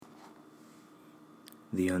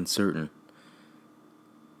The Uncertain.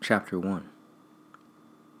 Chapter 1.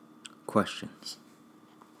 Questions.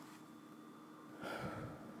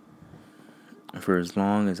 For as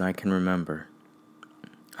long as I can remember,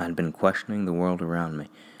 I had been questioning the world around me,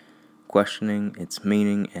 questioning its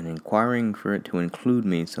meaning and inquiring for it to include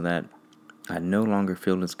me so that I'd no longer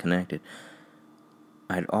feel disconnected.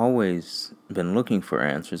 I'd always been looking for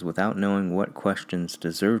answers without knowing what questions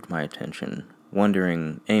deserved my attention,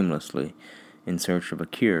 wondering aimlessly in search of a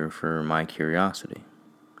cure for my curiosity.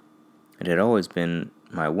 It had always been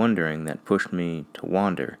my wondering that pushed me to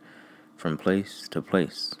wander from place to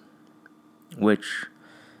place, which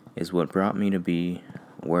is what brought me to be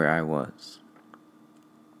where I was.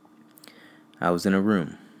 I was in a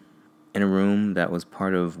room that was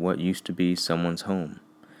part of what used to be someone's home,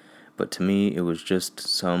 but to me it was just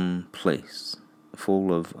some place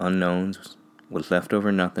full of unknowns with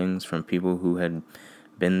leftover nothings from people who had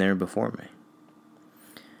been there before me.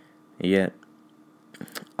 Yet,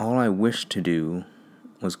 all I wished to do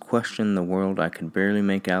was question the world I could barely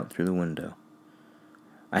make out through the window.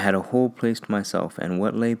 I had a whole place to myself, and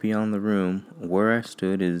what lay beyond the room where I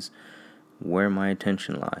stood is where my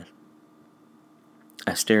attention lied.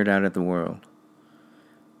 I stared out at the world,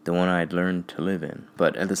 the one I had learned to live in,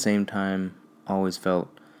 but at the same time always felt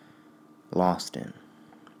lost in,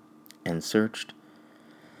 and searched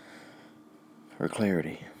for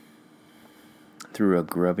clarity through a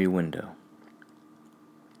grubby window.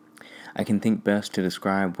 I can think best to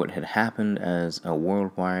describe what had happened as a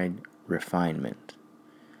worldwide refinement.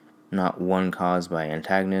 Not one caused by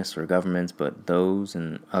antagonists or governments, but those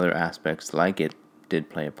and other aspects like it did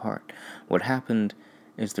play a part. What happened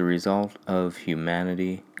is the result of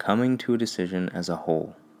humanity coming to a decision as a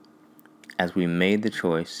whole, as we made the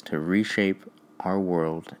choice to reshape our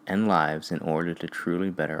world and lives in order to truly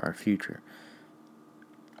better our future.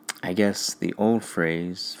 I guess the old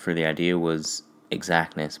phrase for the idea was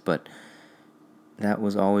exactness, but that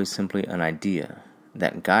was always simply an idea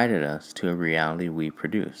that guided us to a reality we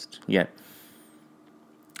produced. Yet,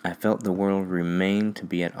 I felt the world remained to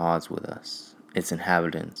be at odds with us, its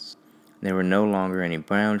inhabitants. There were no longer any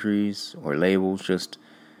boundaries or labels, just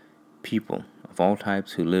people of all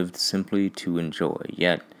types who lived simply to enjoy.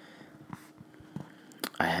 Yet,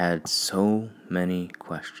 I had so many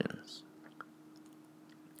questions.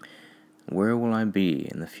 Where will I be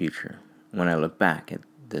in the future when I look back at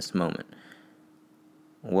this moment?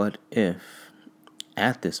 What if,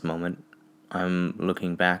 at this moment, I'm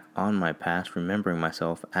looking back on my past, remembering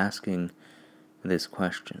myself asking this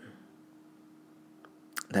question?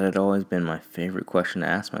 That had always been my favorite question to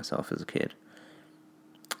ask myself as a kid.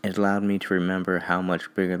 It allowed me to remember how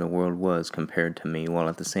much bigger the world was compared to me, while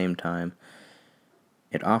at the same time,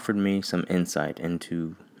 it offered me some insight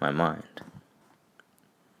into my mind.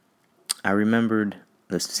 I remembered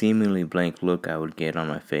the seemingly blank look I would get on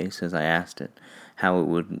my face as I asked it, how it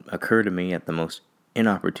would occur to me at the most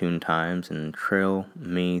inopportune times and trail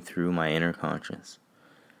me through my inner conscience.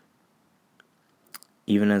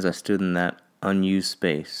 Even as I stood in that unused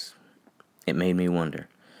space, it made me wonder.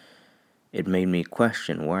 It made me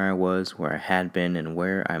question where I was, where I had been, and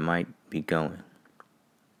where I might be going.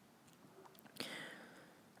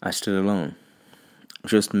 I stood alone.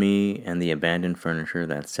 Just me and the abandoned furniture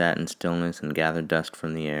that sat in stillness and gathered dust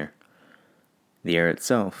from the air. The air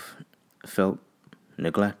itself felt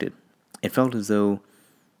neglected. It felt as though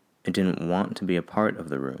it didn't want to be a part of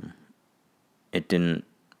the room. It didn't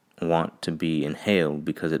want to be inhaled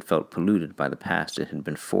because it felt polluted by the past it had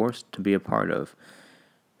been forced to be a part of,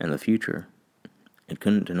 and the future it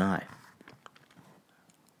couldn't deny.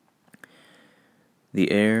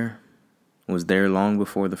 The air was there long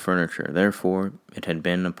before the furniture. Therefore, it had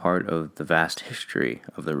been a part of the vast history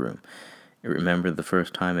of the room. It remembered the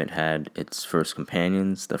first time it had its first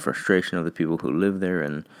companions, the frustration of the people who lived there,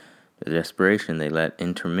 and the desperation they let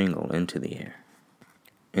intermingle into the air.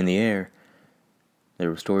 In the air, there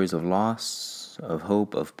were stories of loss, of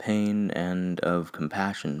hope, of pain, and of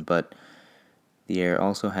compassion, but the air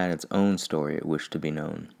also had its own story it wished to be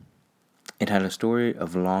known. It had a story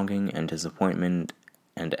of longing and disappointment,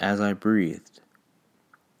 and as I breathed,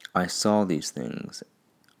 I saw these things.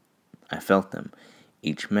 I felt them,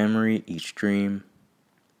 each memory, each dream,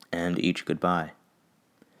 and each goodbye.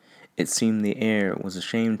 It seemed the air was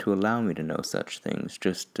ashamed to allow me to know such things,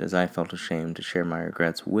 just as I felt ashamed to share my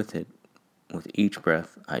regrets with it with each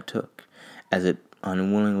breath I took, as it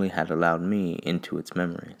unwillingly had allowed me into its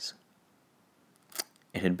memories.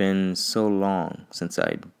 It had been so long since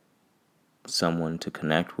I'd someone to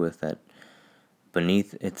connect with that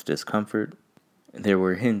beneath its discomfort, there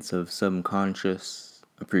were hints of subconscious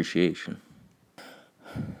appreciation.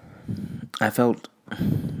 I felt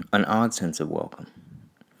an odd sense of welcome.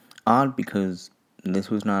 Odd because this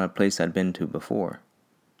was not a place I'd been to before,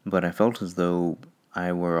 but I felt as though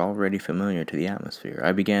I were already familiar to the atmosphere.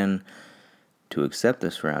 I began to accept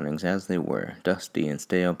the surroundings as they were, dusty and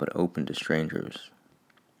stale but open to strangers.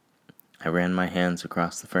 I ran my hands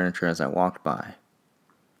across the furniture as I walked by,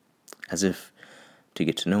 as if to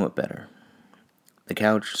get to know it better. The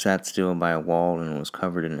couch sat still by a wall and was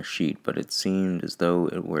covered in a sheet, but it seemed as though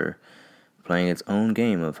it were playing its own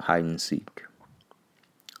game of hide and seek.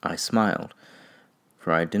 I smiled,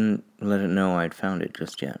 for I didn't let it know I'd found it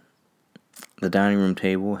just yet. The dining room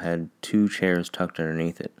table had 2 chairs tucked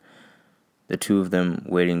underneath it, the 2 of them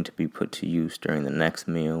waiting to be put to use during the next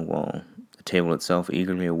meal, while the table itself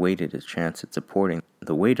eagerly awaited its chance at supporting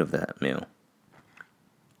the weight of that meal.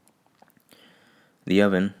 The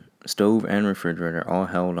oven, stove, and refrigerator all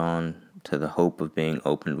held on to the hope of being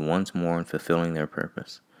opened once more and fulfilling their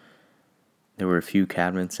purpose. There were a few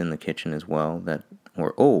cabinets in the kitchen as well that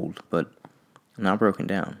were old, but not broken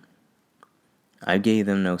down. I gave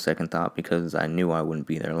them no second thought because I knew I wouldn't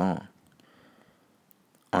be there long.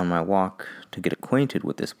 On my walk to get acquainted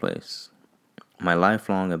with this place, my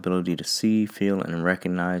lifelong ability to see, feel, and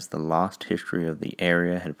recognize the lost history of the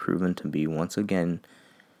area had proven to be once again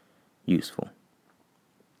useful.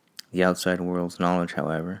 The outside world's knowledge,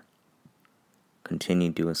 however,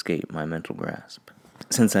 continued to escape my mental grasp.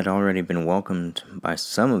 Since I'd already been welcomed by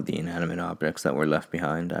some of the inanimate objects that were left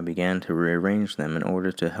behind, I began to rearrange them in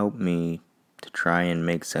order to help me to try and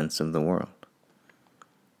make sense of the world.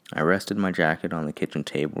 I rested my jacket on the kitchen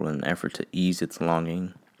table in an effort to ease its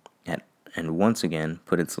longing and once again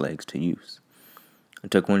put its legs to use. I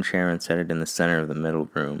took one chair and set it in the center of the middle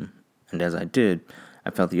room, and as I did,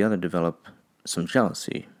 I felt the other develop some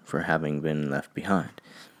jealousy for having been left behind.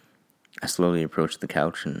 I slowly approached the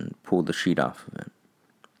couch and pulled the sheet off of it.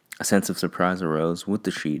 A sense of surprise arose with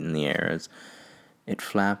the sheet in the air as it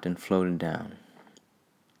flapped and floated down.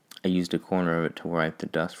 I used a corner of it to wipe the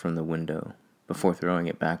dust from the window before throwing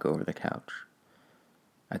it back over the couch.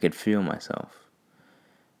 I could feel myself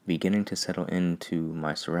beginning to settle into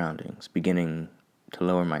my surroundings, beginning to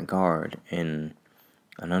lower my guard in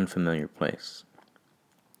an unfamiliar place.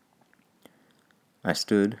 I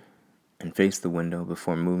stood and faced the window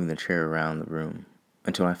before moving the chair around the room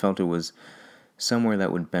until I felt it was somewhere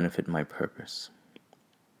that would benefit my purpose.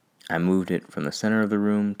 I moved it from the center of the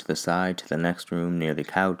room to the side to the next room near the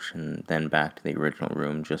couch and then back to the original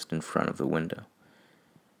room just in front of the window.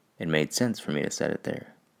 It made sense for me to set it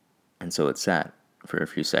there, and so it sat for a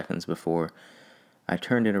few seconds before I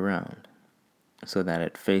turned it around so that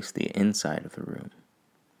it faced the inside of the room.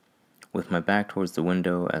 With my back towards the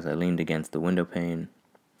window as I leaned against the window pane,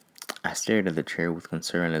 I stared at the chair with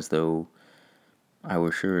concern as though I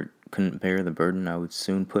were sure it couldn't bear the burden I would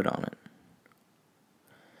soon put on it.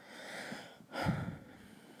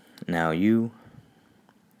 Now you,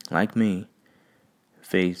 like me,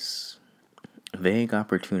 face vague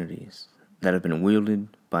opportunities that have been wielded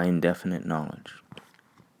by indefinite knowledge.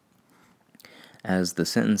 As the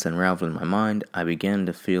sentence unraveled in my mind, I began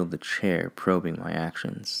to feel the chair probing my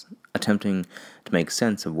actions, attempting to make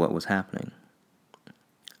sense of what was happening.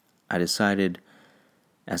 I decided,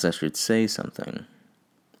 as I should say something,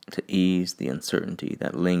 to ease the uncertainty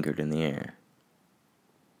that lingered in the air.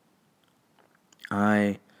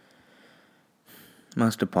 I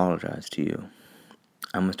must apologize to you.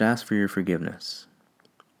 I must ask for your forgiveness.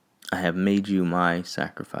 I have made you my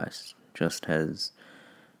sacrifice, just as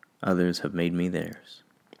others have made me theirs.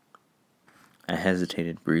 I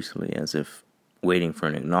hesitated briefly, as if waiting for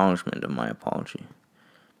an acknowledgement of my apology.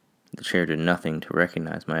 The chair did nothing to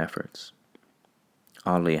recognize my efforts.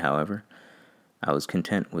 Oddly, however, I was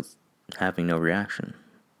content with having no reaction.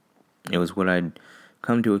 It was what I'd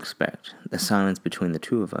come to expect. The silence between the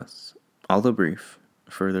two of us, although brief,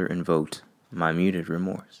 further invoked my muted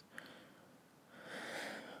remorse.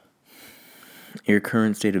 Your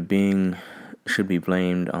current state of being should be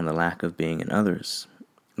blamed on the lack of being in others,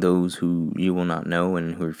 those who you will not know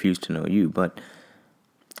and who refuse to know you, but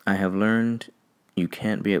I have learned you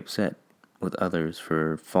can't be upset with others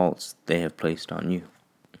for faults they have placed on you.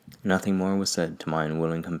 Nothing more was said to my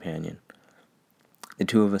unwilling companion. The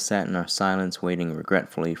two of us sat in our silence, waiting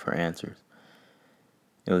regretfully for answers.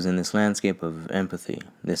 It was in this landscape of empathy,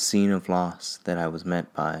 this scene of loss, that I was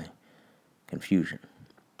met by confusion.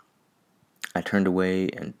 I turned away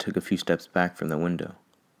and took a few steps back from the window,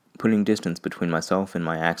 putting distance between myself and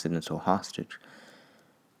my accidental hostage.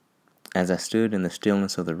 As I stood in the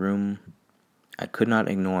stillness of the room, I could not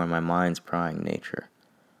ignore my mind's prying nature.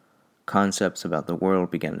 Concepts about the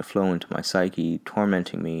world began to flow into my psyche,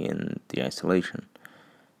 tormenting me in the isolation.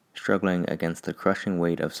 struggling against the crushing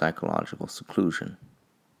weight of psychological seclusion.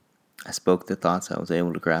 I spoke the thoughts I was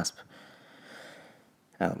able to grasp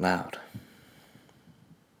out loud.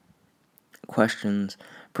 Questions,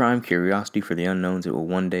 prime curiosity for the unknowns it will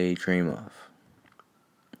one day dream of.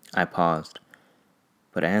 I paused,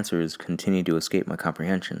 but answers continued to escape my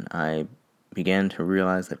comprehension. I began to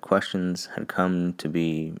realize that questions had come to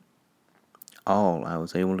be all I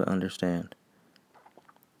was able to understand.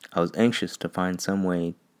 I was anxious to find some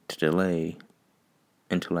way to delay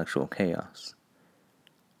intellectual chaos.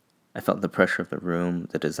 I felt the pressure of the room,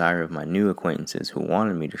 the desire of my new acquaintances who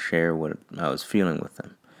wanted me to share what I was feeling with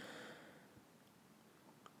them.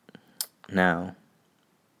 Now,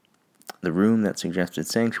 the room that suggested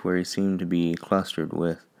sanctuary seemed to be clustered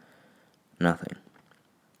with nothing.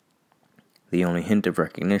 The only hint of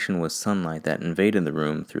recognition was sunlight that invaded the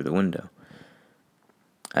room through the window.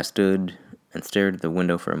 I stood and stared at the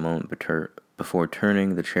window for a moment before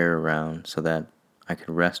turning the chair around so that I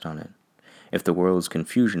could rest on it if the world's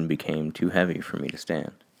confusion became too heavy for me to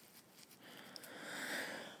stand.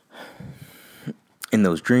 In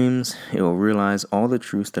those dreams, it will realize all the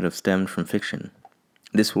truths that have stemmed from fiction.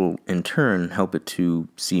 This will, in turn, help it to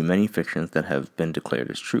see many fictions that have been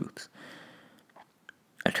declared as truths.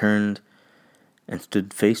 I turned and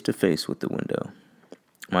stood face to face with the window,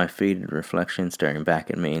 my faded reflection staring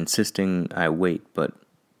back at me, insisting I wait, but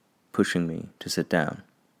pushing me to sit down,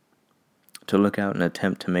 to look out and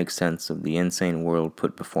attempt to make sense of the insane world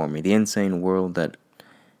put before me, the insane world that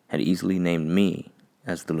had easily named me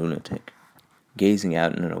as the lunatic. Gazing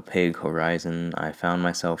out in an opaque horizon, I found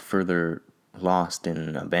myself further lost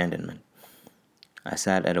in abandonment. I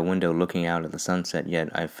sat at a window looking out at the sunset, yet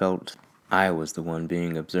I felt I was the one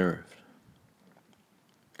being observed.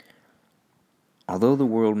 Although the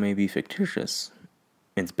world may be fictitious,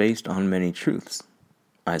 it's based on many truths,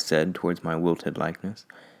 I said towards my wilted likeness.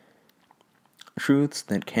 Truths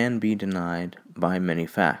that can be denied by many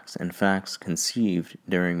facts, and facts conceived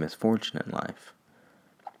during misfortune in life.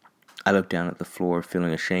 I looked down at the floor,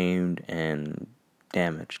 feeling ashamed and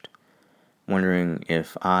damaged, wondering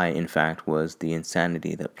if I, in fact, was the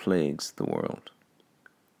insanity that plagues the world.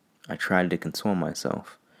 I tried to console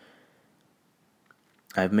myself.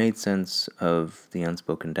 I've made sense of the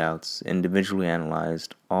unspoken doubts, individually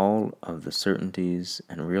analyzed all of the certainties,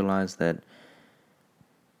 and realized that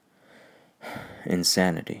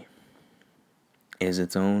insanity is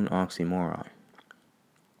its own oxymoron.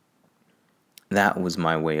 That was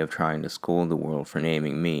my way of trying to scold the world for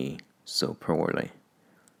naming me so poorly.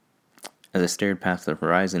 As I stared past the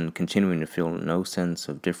horizon, continuing to feel no sense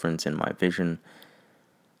of difference in my vision,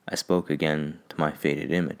 I spoke again to my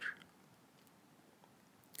faded image.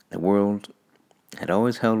 The world had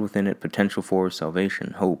always held within it potential for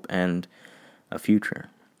salvation, hope, and a future.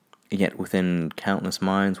 Yet within countless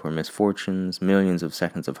minds were misfortunes, millions of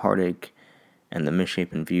seconds of heartache, and the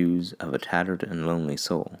misshapen views of a tattered and lonely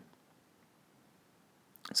soul.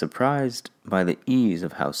 Surprised by the ease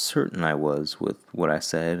of how certain I was with what I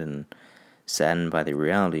said and saddened by the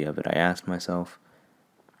reality of it, I asked myself,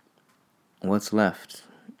 what's left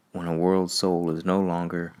when a world soul is no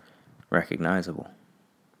longer recognizable?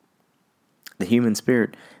 The human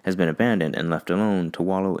spirit has been abandoned and left alone to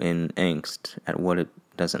wallow in angst at what it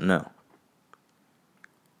doesn't know.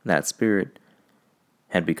 That spirit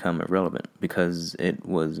had become irrelevant because it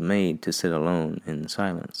was made to sit alone in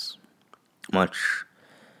silence, much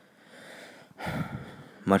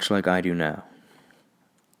like I do now,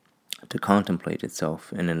 to contemplate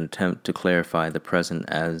itself in an attempt to clarify the present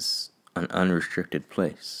as an unrestricted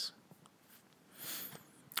place.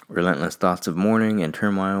 Relentless thoughts of mourning and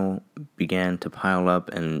turmoil began to pile up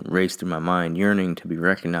and race through my mind, yearning to be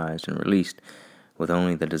recognized and released, with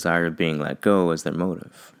only the desire of being let go as their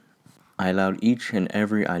motive. I allowed each and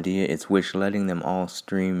every idea its wish, letting them all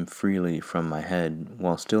stream freely from my head,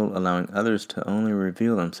 while still allowing others to only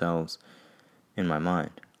reveal themselves in my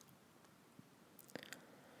mind.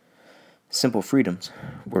 Simple freedoms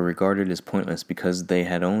were regarded as pointless because they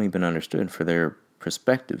had only been understood for their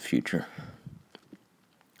prospective future.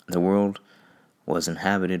 The world was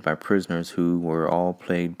inhabited by prisoners who were all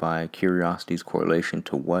plagued by curiosity's correlation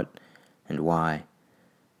to what and why,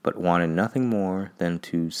 but wanted nothing more than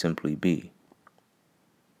to simply be.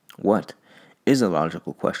 What is a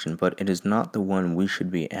logical question, but it is not the one we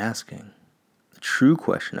should be asking. The true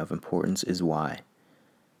question of importance is why.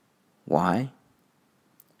 Why?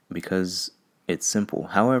 Because it's simple.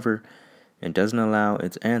 However, it doesn't allow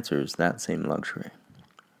its answers that same luxury.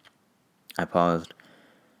 I paused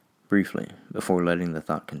briefly before letting the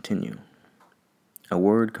thought continue. A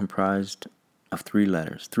word comprised of three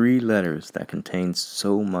letters that contained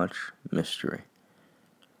so much mystery.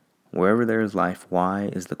 Wherever there is life, why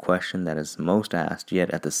is the question that is most asked, yet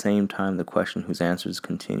at the same time the question whose answers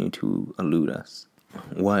continue to elude us.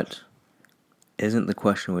 What isn't the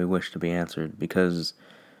question we wish to be answered, because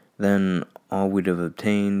then all we'd have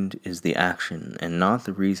obtained is the action and not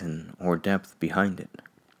the reason or depth behind it.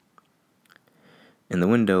 In the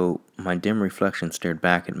window, my dim reflection stared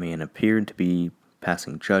back at me and appeared to be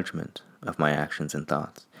passing judgment of my actions and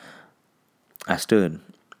thoughts. I stood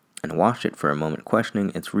and watched it for a moment,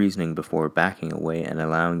 questioning its reasoning before backing away and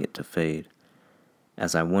allowing it to fade.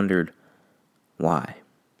 As I wondered, why?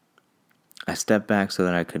 I stepped back so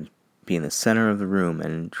that I could be in the center of the room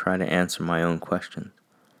and try to answer my own questions.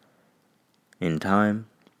 In time,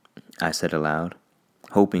 I said aloud,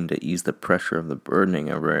 hoping to ease the pressure of the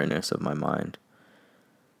burdening awareness of my mind.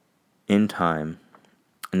 In time,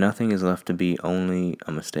 nothing is left to be only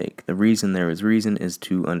a mistake. The reason there is reason is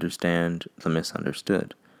to understand the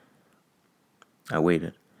misunderstood. I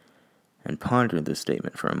waited and pondered this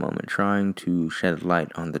statement for a moment, trying to shed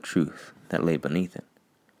light on the truth that lay beneath it.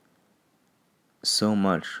 So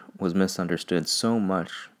much was misunderstood, so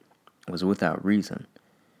much was without reason.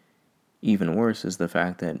 Even worse is the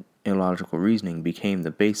fact that illogical reasoning became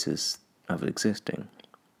the basis of existing.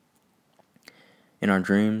 In our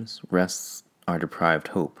dreams rests our deprived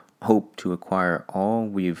hope to acquire all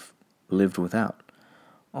we've lived without,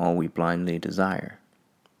 all we blindly desire.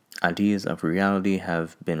 Ideas of reality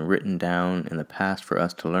have been written down in the past for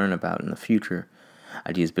us to learn about in the future,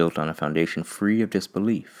 ideas built on a foundation free of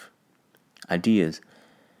disbelief, ideas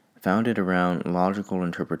founded around logical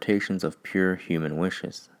interpretations of pure human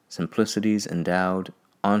wishes, simplicities endowed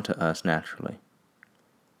onto us naturally.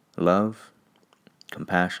 Love,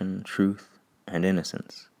 compassion, truth, and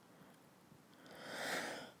innocence.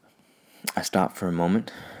 I stopped for a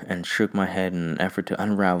moment and shook my head in an effort to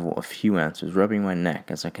unravel a few answers, rubbing my neck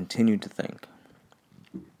as I continued to think.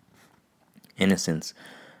 Innocence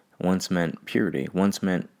once meant purity, once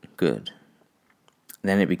meant good.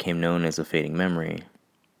 Then it became known as a fading memory,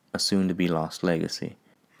 a soon-to-be lost legacy.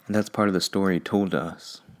 And that's part of the story told to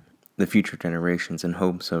us, the future generations, in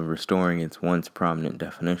hopes of restoring its once prominent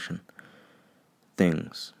definition.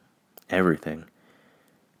 Things, everything,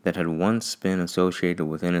 that had once been associated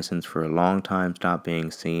with innocence for a long time stopped being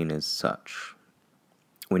seen as such.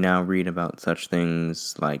 We now read about such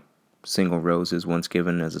things like single roses once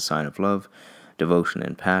given as a sign of love, devotion,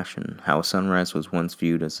 and passion, how a sunrise was once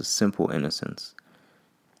viewed as a simple innocence.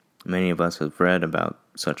 Many of us have read about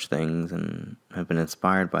such things and have been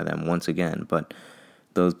inspired by them once again, but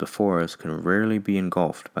those before us can rarely be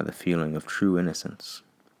engulfed by the feeling of true innocence.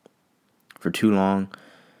 For too long,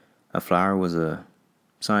 a flower was a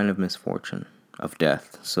sign of misfortune, of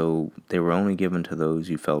death, so they were only given to those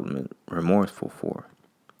you felt remorseful for.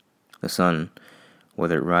 The sun,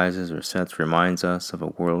 whether it rises or sets, reminds us of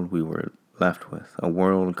a world we were left with, a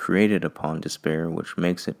world created upon despair, which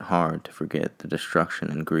makes it hard to forget the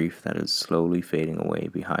destruction and grief that is slowly fading away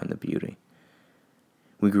behind the beauty.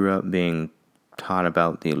 We grew up being taught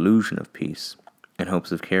about the illusion of peace, in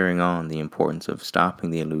hopes of carrying on the importance of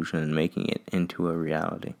stopping the illusion and making it into a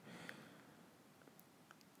reality.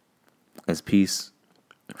 As peace,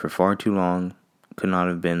 for far too long, could not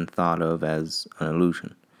have been thought of as an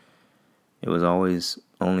illusion. It was always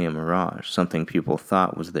only a mirage, something people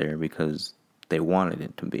thought was there because they wanted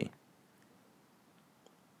it to be.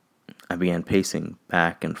 I began pacing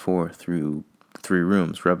back and forth through the 3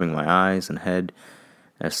 rooms, rubbing my eyes and head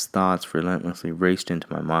as thoughts relentlessly raced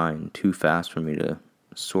into my mind, too fast for me to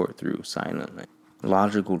sort through silently.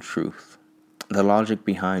 Logical truth, the logic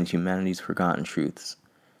behind humanity's forgotten truths,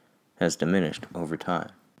 has diminished over time.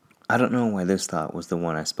 I don't know why this thought was the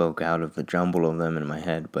one I spoke out of the jumble of them in my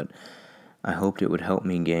head, but I hoped it would help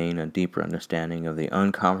me gain a deeper understanding of the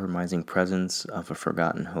uncompromising presence of a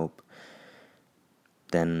forgotten hope.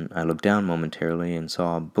 Then I looked down momentarily and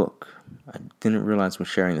saw a book I didn't realize was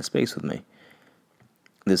sharing the space with me.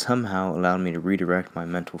 This somehow allowed me to redirect my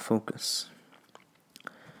mental focus.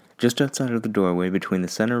 Just outside of the doorway between the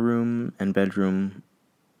center room and bedroom,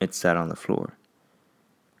 it sat on the floor.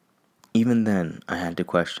 Even then, I had to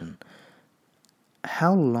question,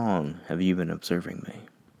 how long have you been observing me?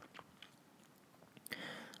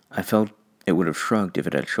 I felt it would have shrugged if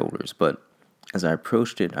it had shoulders, but as I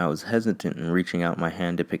approached it, I was hesitant in reaching out my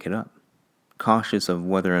hand to pick it up, cautious of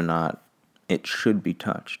whether or not it should be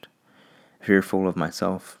touched. Fearful of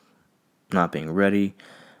myself not being ready,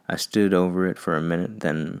 I stood over it for a minute,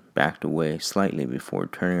 then backed away slightly before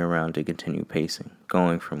turning around to continue pacing,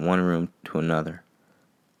 going from one room to another,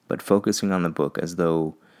 but focusing on the book as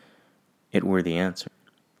though it were the answer.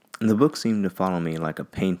 The book seemed to follow me like a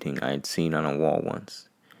painting I had seen on a wall once.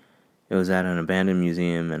 It was at an abandoned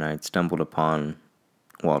museum and I'd stumbled upon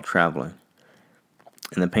while traveling.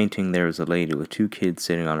 In the painting, there was a lady with 2 kids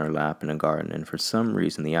sitting on her lap in a garden, and for some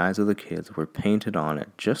reason the eyes of the kids were painted on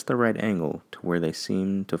at just the right angle to where they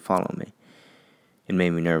seemed to follow me. It made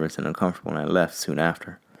me nervous and uncomfortable, and I left soon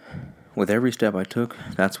after. With every step I took,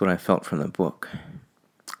 that's what I felt from the book.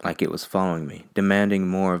 Like it was following me, demanding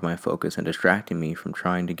more of my focus and distracting me from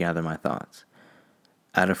trying to gather my thoughts.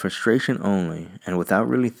 Out of frustration only, and without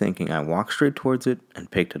really thinking, I walked straight towards it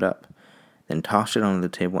and picked it up, then tossed it onto the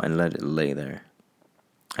table and let it lay there.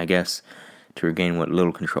 I guess to regain what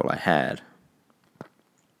little control I had.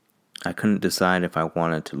 I couldn't decide if I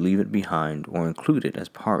wanted to leave it behind or include it as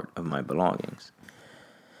part of my belongings.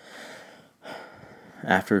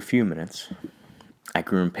 After a few minutes, I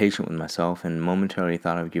grew impatient with myself and momentarily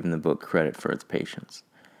thought of giving the book credit for its patience.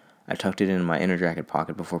 I tucked it in my inner jacket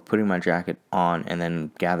pocket before putting my jacket on and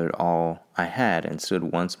then gathered all I had and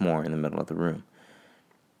stood once more in the middle of the room.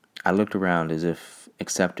 I looked around as if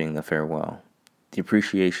accepting the farewell, the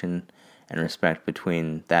appreciation and respect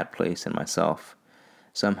between that place and myself,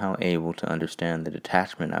 somehow able to understand the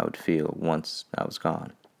detachment I would feel once I was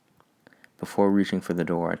gone. Before reaching for the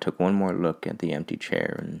door, I took one more look at the empty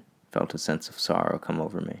chair and felt a sense of sorrow come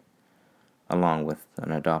over me, along with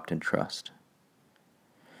an adopted trust.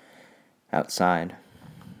 Outside,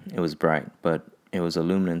 it was bright, but it was a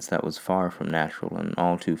luminance that was far from natural and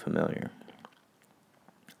all too familiar.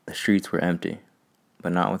 The streets were empty,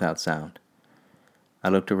 but not without sound. I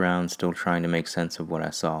looked around, still trying to make sense of what I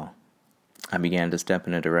saw. I began to step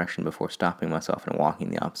in a direction before stopping myself and walking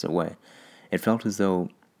the opposite way. It felt as though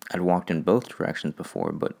I'd walked in both directions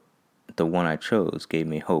before, but the one I chose gave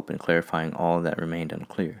me hope in clarifying all that remained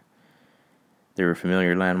unclear. There were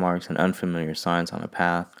familiar landmarks and unfamiliar signs on a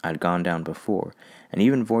path I'd gone down before, and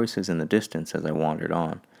even voices in the distance as I wandered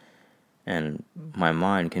on. And my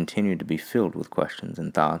mind continued to be filled with questions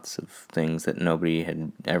and thoughts of things that nobody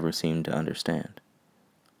had ever seemed to understand.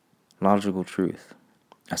 Logical truth,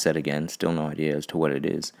 I said again, still no idea as to what it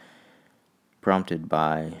is, prompted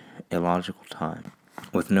by illogical time.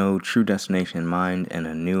 With no true destination in mind and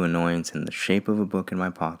a new annoyance in the shape of a book in my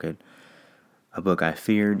pocket, a book I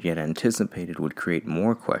feared yet anticipated would create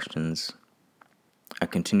more questions, I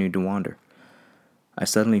continued to wander. I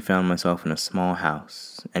suddenly found myself in a small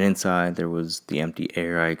house, and inside there was the empty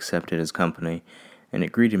air I accepted as company, and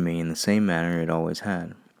it greeted me in the same manner it always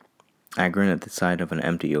had. I grinned at the sight of an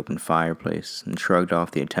empty open fireplace and shrugged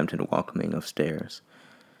off the attempted welcoming of stairs.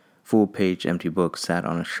 Full-page empty books sat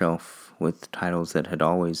on a shelf with titles that had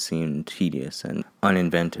always seemed tedious and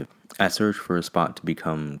uninventive. I searched for a spot to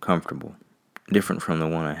become comfortable, different from the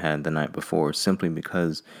one I had the night before, simply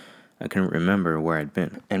because I couldn't remember where I'd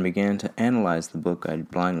been, and began to analyze the book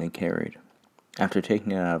I'd blindly carried. After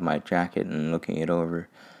taking it out of my jacket and looking it over,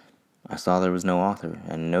 I saw there was no author,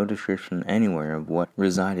 and no description anywhere of what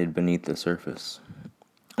resided beneath the surface.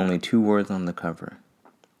 Only 2 words on the cover.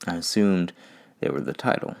 I assumed they were the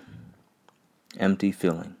title. Empty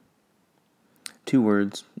Filling. 2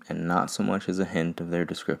 words, and not so much as a hint of their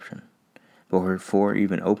description. But before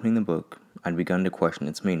even opening the book, I'd begun to question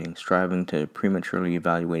its meaning, striving to prematurely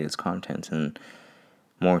evaluate its contents and,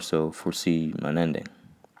 more so, foresee an ending.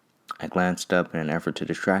 I glanced up in an effort to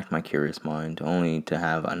distract my curious mind, only to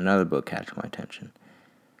have another book catch my attention.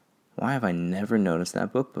 Why have I never noticed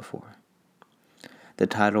that book before? The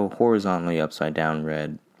title, horizontally upside down,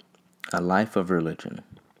 read, A Life of Religion.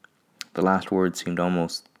 The last word seemed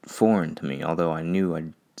almost foreign to me, although I knew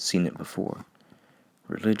I'd seen it before.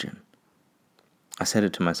 Religion. I said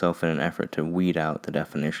it to myself in an effort to weed out the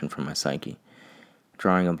definition from my psyche.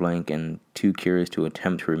 Drawing a blank and too curious to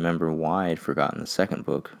attempt to remember why I'd forgotten the second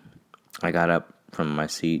book, I got up from my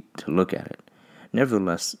seat to look at it.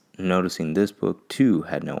 Nevertheless, noticing this book too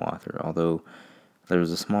had no author, although there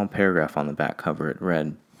was a small paragraph on the back cover. It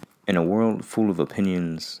read, In a world full of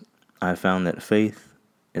opinions, I have found that faith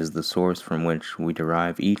is the source from which we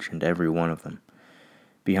derive each and every one of them.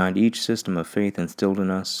 Behind each system of faith instilled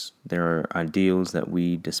in us, there are ideals that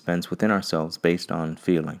we dispense within ourselves based on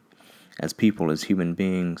feeling. As people, as human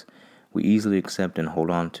beings, we easily accept and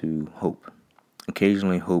hold on to hope.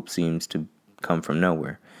 Occasionally, hope seems to come from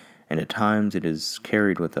nowhere, and at times it is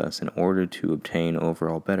carried with us in order to obtain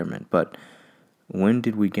overall betterment. But when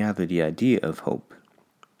did we gather the idea of hope?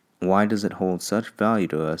 Why does it hold such value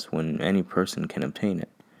to us when any person can obtain it?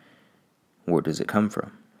 Where does it come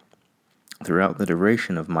from? Throughout the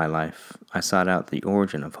duration of my life, I sought out the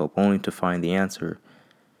origin of hope, only to find the answer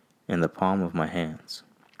in the palm of my hands.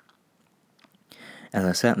 As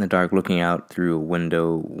I sat in the dark looking out through a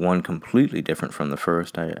window, one completely different from the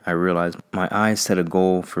first, I realized my eyes set a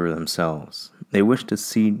goal for themselves. They wished to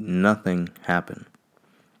see nothing happen.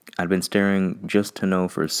 I'd been staring just to know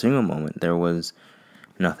for a single moment there was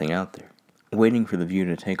nothing out there, waiting for the view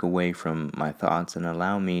to take away from my thoughts and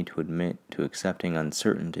allow me to admit to accepting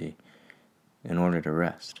uncertainty in order to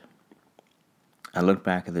rest. I looked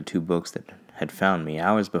back at the two books that had found me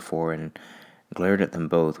hours before and glared at them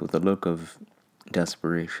both with a look of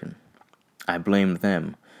desperation. I blamed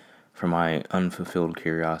them for my unfulfilled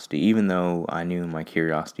curiosity, even though I knew my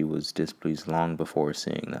curiosity was displeased long before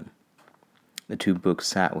seeing them. The two books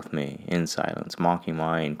sat with me in silence, mocking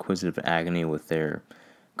my inquisitive agony with their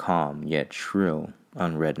calm yet shrill,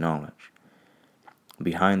 unread knowledge.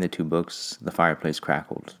 Behind the two books, the fireplace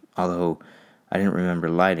crackled. Although I didn't remember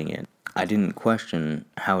lighting it, I didn't question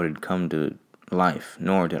how it had come to life,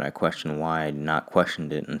 nor did I question why I had not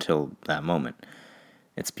questioned it until that moment.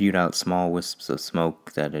 It spewed out small wisps of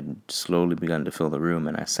smoke that had slowly begun to fill the room,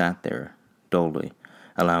 and I sat there, dully,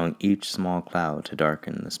 allowing each small cloud to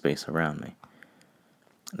darken the space around me.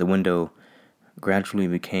 The window gradually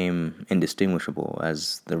became indistinguishable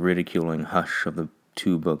as the ridiculing hush of the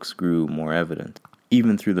two books grew more evident.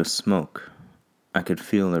 Even through the smoke, I could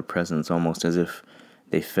feel their presence almost as if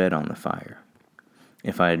they fed on the fire.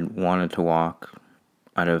 If I had wanted to walk,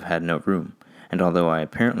 I'd have had no room, and although I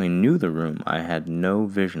apparently knew the room, I had no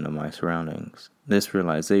vision of my surroundings. This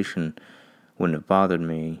realization wouldn't have bothered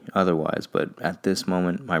me otherwise, but at this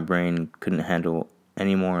moment my brain couldn't handle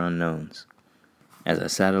any more unknowns. As I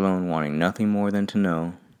sat alone, wanting nothing more than to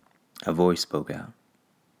know, a voice spoke out.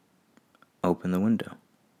 "Open the window."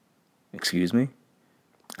 "Excuse me?"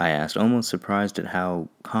 I asked, almost surprised at how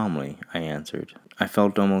calmly I answered. I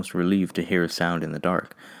felt almost relieved to hear a sound in the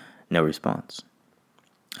dark. No response.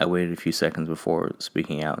 I waited a few seconds before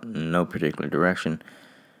speaking out in no particular direction.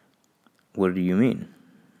 "What do you mean?"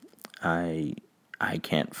 I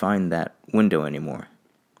can't find that window anymore."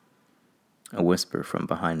 A whisper from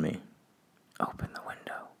behind me. "Open the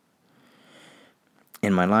window."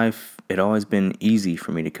 In my life, it had always been easy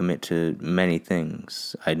for me to commit to many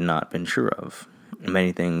things I'd not been sure of,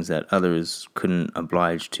 many things that others couldn't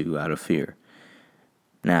oblige to out of fear.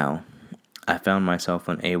 Now, I found myself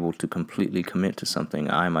unable to completely commit to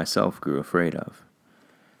something I myself grew afraid of.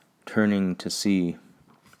 Turning to see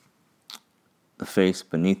the face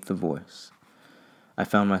beneath the voice, I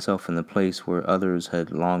found myself in the place where others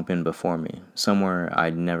had long been before me, somewhere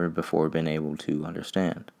I'd never before been able to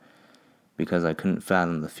understand. Because I couldn't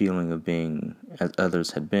fathom the feeling of being as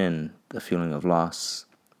others had been, the feeling of loss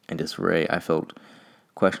and disarray, I felt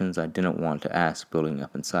questions I didn't want to ask building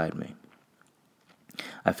up inside me.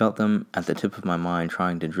 I felt them at the tip of my mind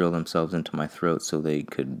trying to drill themselves into my throat so they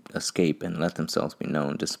could escape and let themselves be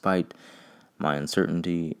known, despite my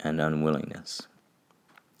uncertainty and unwillingness.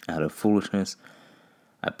 Out of foolishness,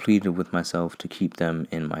 I pleaded with myself to keep them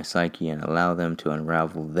in my psyche and allow them to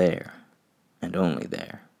unravel there, and only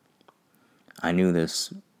there. I knew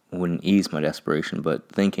this wouldn't ease my desperation, but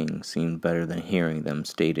thinking seemed better than hearing them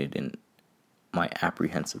stated in my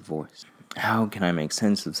apprehensive voice. How can I make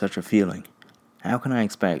sense of such a feeling? How can I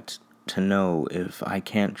expect to know if I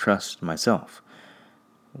can't trust myself?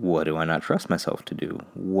 What do I not trust myself to do?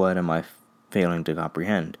 What am I failing to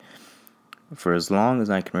comprehend? For as long as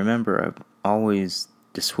I can remember, I've always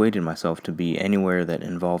dissuaded myself to be anywhere that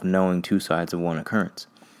involved knowing two sides of one occurrence.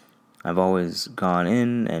 I've always gone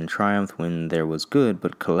in and triumphed when there was good,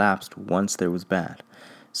 but collapsed once there was bad.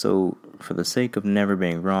 So, for the sake of never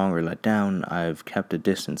being wrong or let down, I've kept a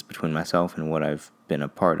distance between myself and what I've been a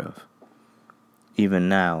part of. Even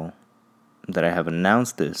now that I have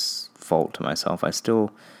announced this fault to myself, I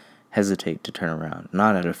still hesitate to turn around,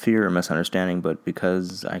 not out of fear or misunderstanding, but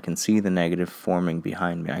because I can see the negative forming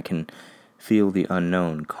behind me. I can feel the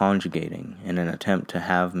unknown conjugating in an attempt to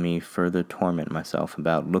have me further torment myself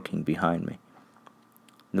about looking behind me.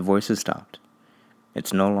 The voice has stopped.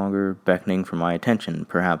 It's no longer beckoning for my attention,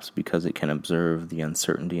 perhaps because it can observe the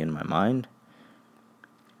uncertainty in my mind.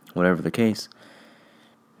 Whatever the case,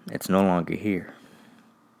 it's no longer here.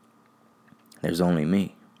 There's only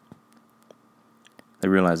me. The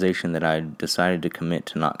realization that I'd decided to commit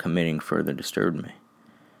to not committing further disturbed me.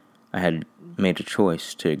 I had made a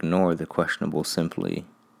choice to ignore the questionable simply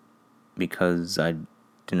because I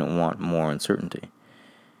didn't want more uncertainty.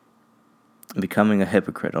 Becoming a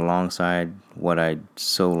hypocrite alongside what I'd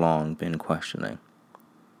so long been questioning.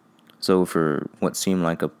 So for what seemed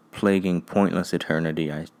like a plaguing, pointless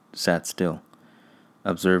eternity, I sat still,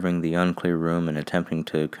 observing the unclear room and attempting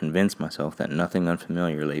to convince myself that nothing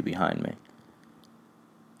unfamiliar lay behind me.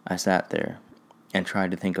 I sat there and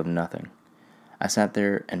tried to think of nothing. I sat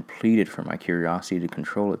there and pleaded for my curiosity to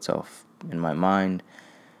control itself. In my mind,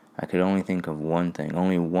 I could only think of one thing,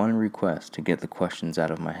 only one request to get the questions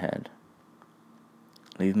out of my head.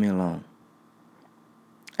 Leave me alone.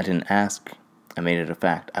 I didn't ask, I made it a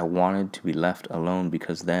fact. I wanted to be left alone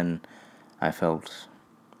because then I felt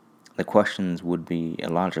the questions would be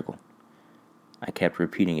illogical. I kept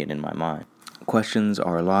repeating it in my mind. Questions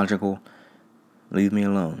are illogical. Leave me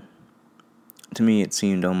alone. To me, it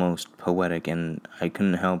seemed almost poetic, and I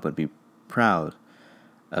couldn't help but be proud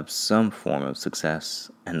of some form of success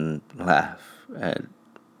and laugh at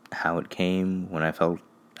how it came when I felt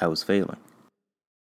I was failing.